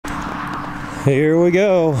Here we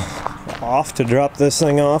go. Off to drop this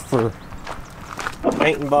thing off for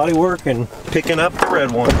paint and body work and picking up the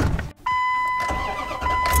red one.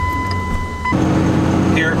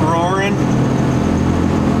 Hear it roaring.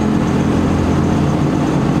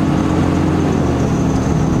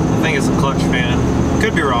 I think it's a clutch fan.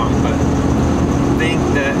 Could be wrong, but I think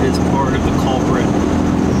that is part of the culprit.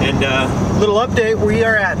 And little update, we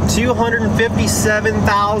are at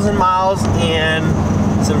 257,000 miles and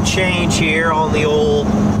some change here on the old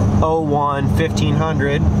 01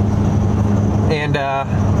 1500. And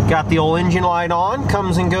got the old engine light on,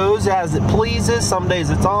 comes and goes as it pleases. Some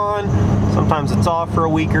days it's on, sometimes it's off for a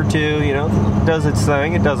week or two, you know, it does its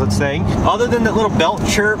thing. Other than that little belt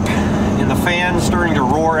chirp and the fan starting to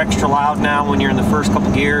roar extra loud now when you're in the first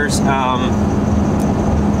couple gears,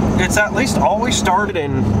 it's at least always started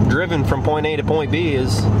and driven from point A to point B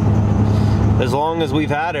as long as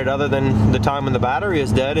we've had it, other than the time when the battery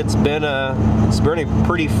is dead. It's been a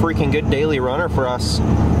pretty freaking good daily runner for us.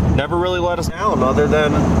 Never really let us down, other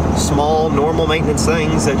than small normal maintenance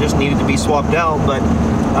things that just needed to be swapped out. But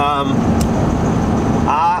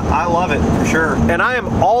I love it for sure. And I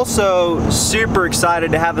am also super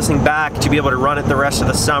excited to have this thing back, to be able to run it the rest of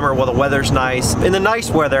the summer while the weather's nice, in the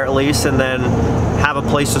nice weather at least, and then have a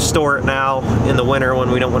place to store it now in the winter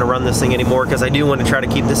when we don't want to run this thing anymore, because I do want to try to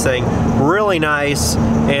keep this thing really nice.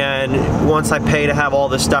 And once I pay to have all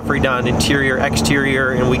this stuff redone, interior,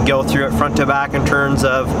 exterior, and we go through it front to back in terms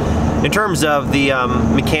of the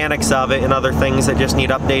mechanics of it and other things that just need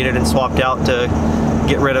updated and swapped out to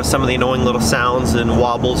get rid of some of the annoying little sounds and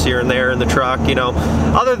wobbles here and there in the truck, you know.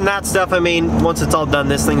 Other than that stuff, I mean, once it's all done,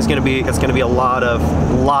 this thing's gonna be a lot of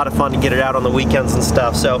fun to get it out on the weekends and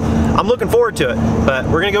stuff. So I'm looking forward to it. But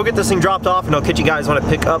we're gonna go get this thing dropped off, and I'll catch you guys when I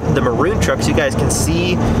pick up the maroon truck so you guys can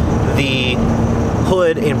see the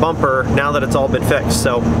hood and bumper now that it's all been fixed.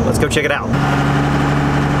 So let's go check it out.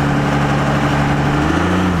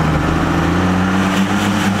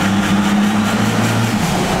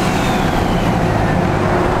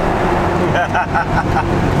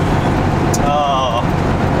 Oh,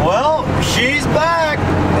 well, she's back,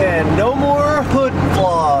 and no more hood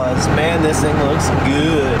flaws. Man, this thing looks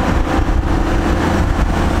good.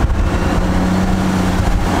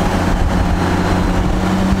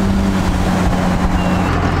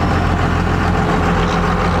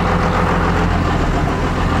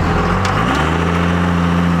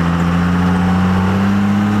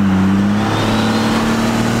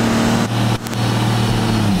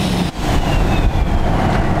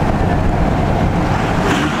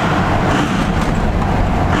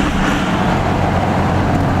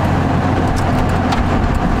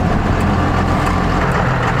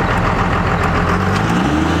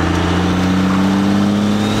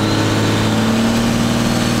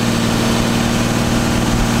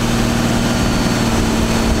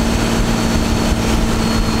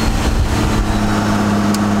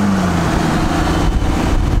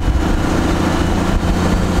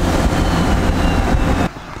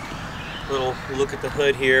 Look at the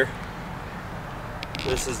hood here.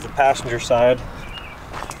 This is the passenger side.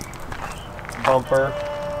 Bumper.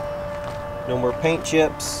 No more paint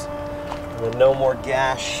chips. And no more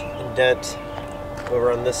gash and dent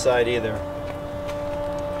over on this side either.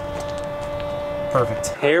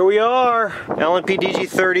 Perfect. Here we are. L&P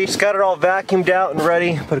DG30. Just got it all vacuumed out and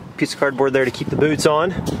ready. Put a piece of cardboard there to keep the boots on.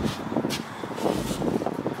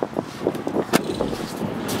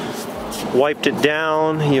 Wiped it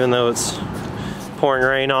down, even though it's pouring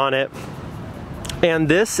rain on it. And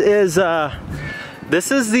this is the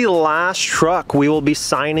last truck we will be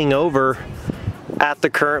signing over at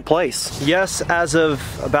the current place. Yes, as of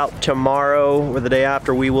about tomorrow or the day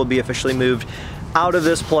after, we will be officially moved out of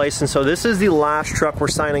this place, and so this is the last truck we're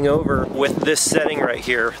signing over with this setting right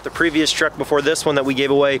here. The previous truck before this one that we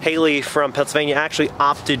gave away, Haley from Pennsylvania actually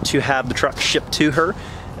opted to have the truck shipped to her.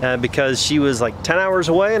 Because she was like 10 hours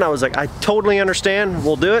away, and I was like, I totally understand,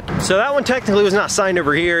 we'll do it. So that one technically was not signed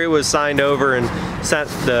over here, it was signed over and sent,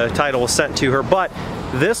 the title was sent to her. But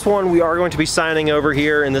this one we are going to be signing over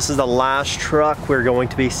here, and this is the last truck we're going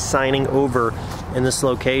to be signing over in this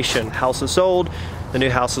location. House is sold, the new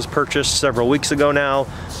house was purchased several weeks ago now.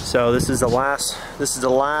 So this is the last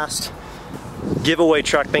giveaway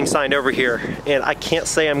truck being signed over here, and I can't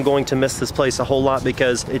say I'm going to miss this place a whole lot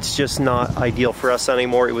because it's just not ideal for us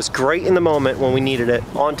anymore. It was great in the moment when we needed it.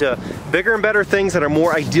 On to bigger and better things that are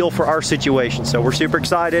more ideal for our situation. So we're super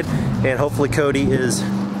excited, and hopefully Cody is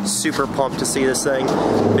super pumped to see this thing,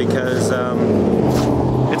 because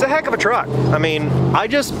it's a heck of a truck. I mean, I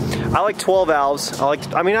like 12 valves. I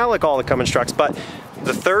like all the Cummins trucks, but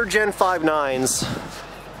the 3rd Gen 5.9s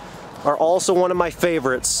are also one of my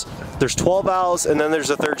favorites there's 12 valves, and then there's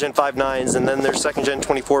a 3rd gen 5.9s, and then there's 2nd gen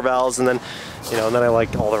 24 valves, and then, you know, and then I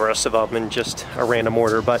like all the rest of them in just a random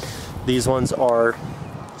order. But these ones are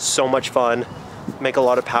so much fun, make a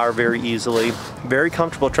lot of power very easily, very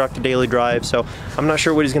comfortable truck to daily drive. So I'm not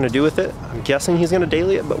sure what he's going to do with it. I'm guessing he's going to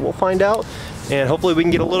daily it, but we'll find out, and hopefully we can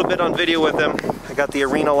get a little bit on video with him. I got the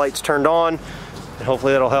arena lights turned on, and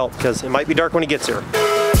hopefully that'll help, because it might be dark when he gets here.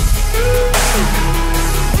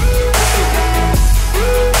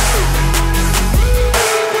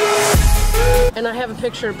 And I have a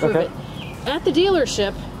picture to prove it. At the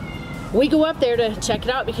dealership, we go up there to check it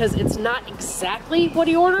out because it's not exactly what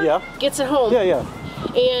he ordered. Yeah. Gets it home. Yeah, yeah.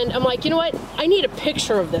 And I'm like, you know what? I need a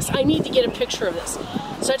picture of this. I need to get a picture of this.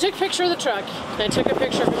 So I took a picture of the truck, and I took a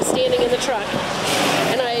picture of him standing in the truck,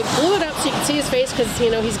 and I blew it up so you can see his face, because, you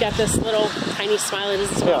know, he's got this little tiny smile. He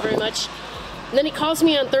doesn't smile very much. And then he calls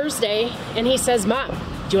me on Thursday, and he says, Mom,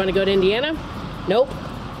 do you want to go to Indiana? Nope.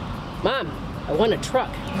 Mom, I want a truck.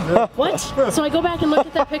 What? So I go back and look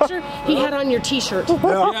at that picture. He had on your t-shirt.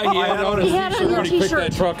 Yeah, he had on your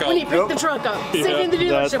t-shirt when he picked the truck up. Sitting in the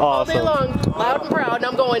dealership all day long, loud and proud. And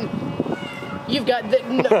I'm going, you've got the,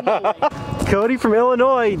 no way. Cody from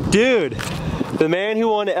Illinois, dude. The man who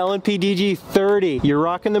won the LMPDG 30. You're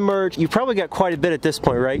rocking the merch. You've probably got quite a bit at this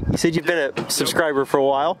point, right? You said you've been a subscriber for a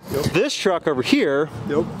while. This truck over here.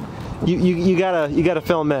 You gotta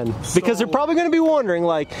film in, because they're probably gonna be wondering,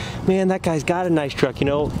 like, man, that guy's got a nice truck, you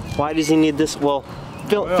know, why does he need this? Well,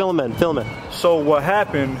 film in. So what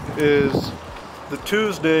happened is, the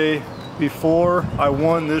Tuesday before I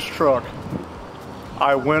won this truck,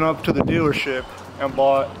 I went up to the dealership and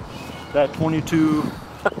bought that 22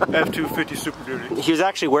 F-250 Super Duty. He was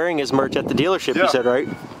actually wearing his merch at the dealership, you said, right?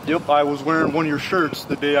 Yep, I was wearing one of your shirts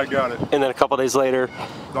the day I got it. And then a couple days later,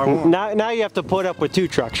 now you have to put up with 2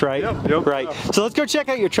 trucks, right? Yep. Right. Yeah. So let's go check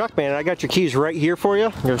out your truck, man. I got your keys right here for you.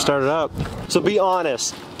 I'm gonna start it up. So be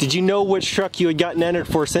honest, did you know which truck you had gotten entered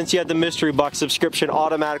for, since you had the mystery box subscription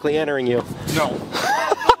automatically entering you? No.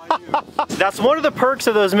 That's one of the perks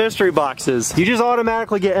of those mystery boxes. You just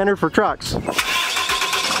automatically get entered for trucks.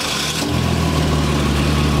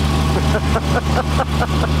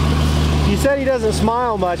 He said he doesn't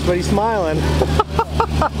smile much, but he's smiling.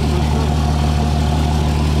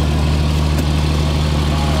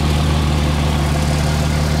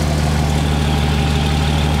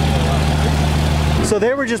 So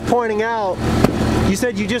they were just pointing out, you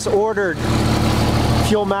said you just ordered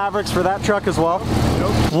Fuel Mavericks for that truck as well?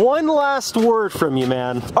 Nope. One last word from you,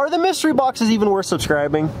 man. Are the mystery boxes even worth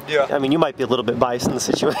subscribing? Yeah. I mean, you might be a little bit biased in the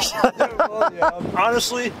situation.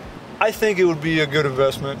 Honestly, I think it would be a good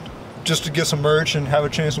investment just to get some merch and have a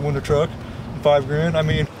chance to win the truck. $5 grand. I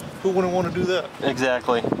mean, who wouldn't want to do that?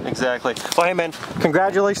 Exactly. Well, hey man,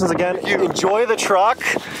 congratulations again. Enjoy the truck.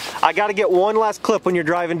 I got to get one last clip when you're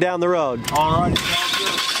driving down the road. All right.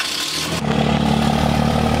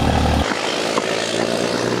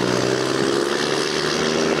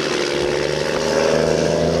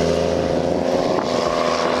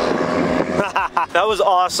 That was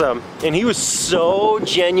awesome, and he was so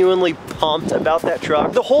genuinely pumped about that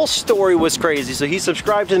truck. The whole story was crazy. So he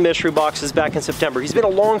subscribed to the mystery boxes back in September. He's been a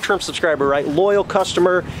long-term subscriber, right? Loyal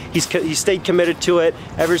customer. He stayed committed to it.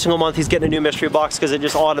 Every single month he's getting a new mystery box because it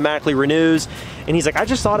just automatically renews. And he's like, I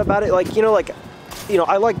just thought about it, like, you know,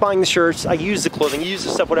 I like buying the shirts, I use the clothing, use the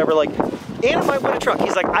stuff, whatever, like, and if I win a truck.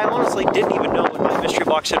 He's like, I honestly didn't even know when my mystery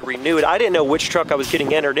box had renewed. I didn't know which truck I was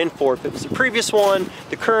getting entered in for, if it was the previous one,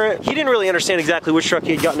 the current. He didn't really understand exactly which truck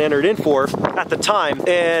he had gotten entered in for at the time.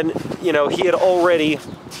 And, you know, he had already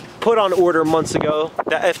put on order months ago,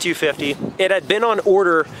 that F-250. It had been on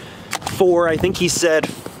order for, I think he said,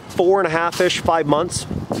 4.5-ish, 5 months.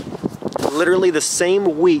 Literally the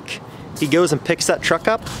same week he goes and picks that truck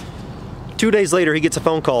up. 2 days later, he gets a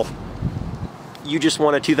phone call. You just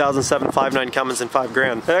won a 2007 5.9 Cummins and $5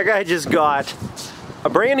 grand. That guy just got a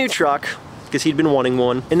brand new truck because he'd been wanting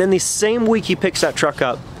one. And then the same week he picks that truck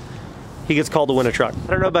up, he gets called to win a truck. I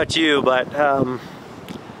don't know about you, but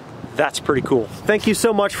that's pretty cool. Thank you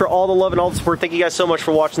so much for all the love and all the support. Thank you guys so much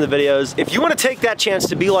for watching the videos. If you want to take that chance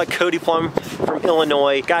to be like Cody Plum from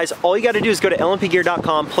Illinois, guys, all you got to do is go to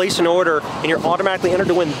lmpgear.com, place an order, and you're automatically entered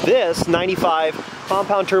to win this 95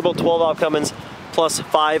 compound turbo 12-valve Cummins plus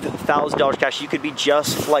 $5,000 cash. You could be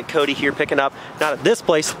just like Cody here picking up, not at this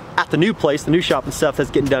place, at the new place, the new shop and stuff that's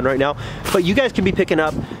getting done right now, but you guys can be picking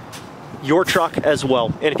up your truck as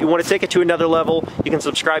well. And if you want to take it to another level, you can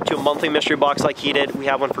subscribe to a monthly mystery box like he did. We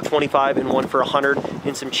have one for $25 and one for $100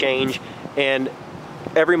 and some change. And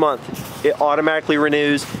every month. It automatically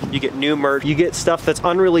renews. You get new merch. You get stuff that's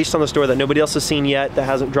unreleased on the store that nobody else has seen yet, that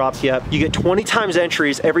hasn't dropped yet. You get 20 times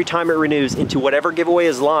entries every time it renews into whatever giveaway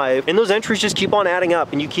is live, and those entries just keep on adding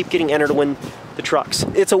up, and you keep getting entered to win the trucks.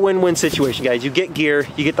 It's a win-win situation, guys. You get gear,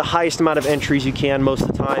 you get the highest amount of entries you can most of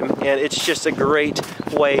the time, and it's just a great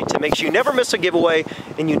way to make sure you never miss a giveaway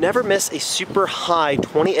and you never miss a super high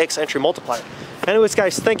 20x entry multiplier. Anyways,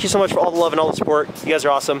 guys, thank you so much for all the love and all the support. You guys are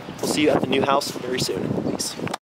awesome. We'll see you at the new house very soon. Peace.